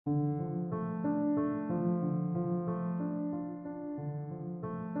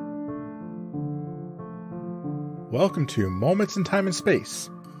Welcome to Moments in Time and Space,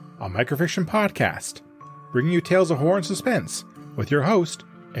 a microfiction podcast, bringing you tales of horror and suspense with your host,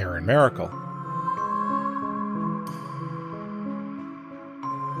 Aaron Maracle.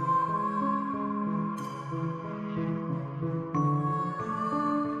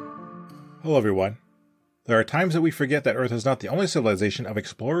 Hello everyone. There are times that we forget that Earth is not the only civilization of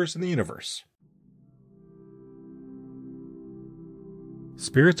explorers in the universe.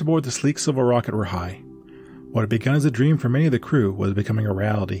 Spirits aboard the sleek silver rocket were high. What had begun as a dream for many of the crew was becoming a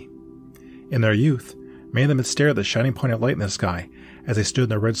reality. In their youth, many of them had stared at the shining point of light in the sky as they stood in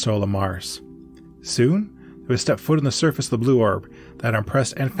the red soil of Mars. Soon, they would step foot on the surface of the blue orb that had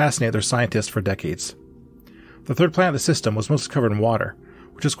impressed and fascinated their scientists for decades. The third planet of the system was mostly covered in water,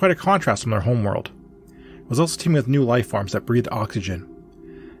 which was quite a contrast from their homeworld. It was also teeming with new life forms that breathed oxygen.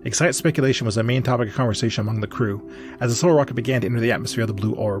 Excited speculation was the main topic of conversation among the crew as the solar rocket began to enter the atmosphere of the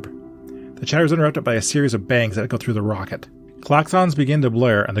blue orb. The chatter was interrupted by a series of bangs that echoed through the rocket. Klaxons began to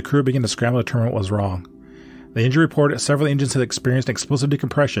blare, and the crew began to scramble to determine what was wrong. The engine reported several engines had experienced an explosive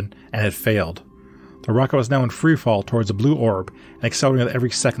decompression and had failed. The rocket was now in free fall towards the blue orb and accelerating with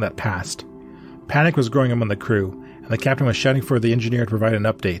every second that passed. Panic was growing among the crew, and the captain was shouting for the engineer to provide an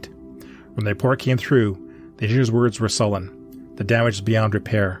update. When the report came through, the engineer's words were sullen. The damage was beyond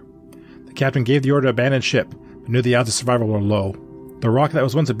repair. The captain gave the order to abandon ship, but knew the odds of survival were low. The rocket that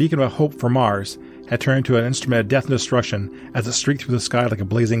was once a beacon of hope for Mars had turned into an instrument of death and destruction as it streaked through the sky like a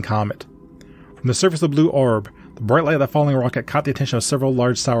blazing comet. From the surface of the blue orb, the bright light of the falling rocket caught the attention of several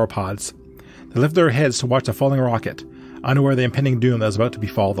large sauropods. They lifted their heads to watch the falling rocket, unaware of the impending doom that was about to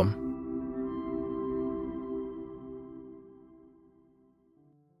befall them.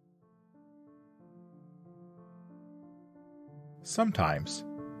 Sometimes,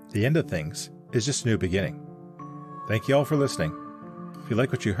 the end of things is just a new beginning. Thank you all for listening. If you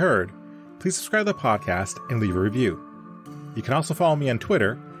like what you heard, please subscribe to the podcast and leave a review. You can also follow me on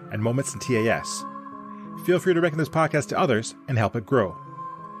Twitter at Moments in TAS. Feel free to recommend this podcast to others and help it grow.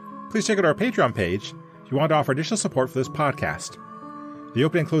 Please check out our Patreon page if you want to offer additional support for this podcast. The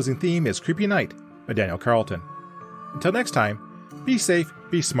opening and closing theme is Creepy Night by Daniel Carlton. Until next time, be safe,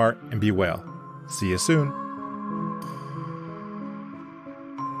 be smart, and be well. See you soon.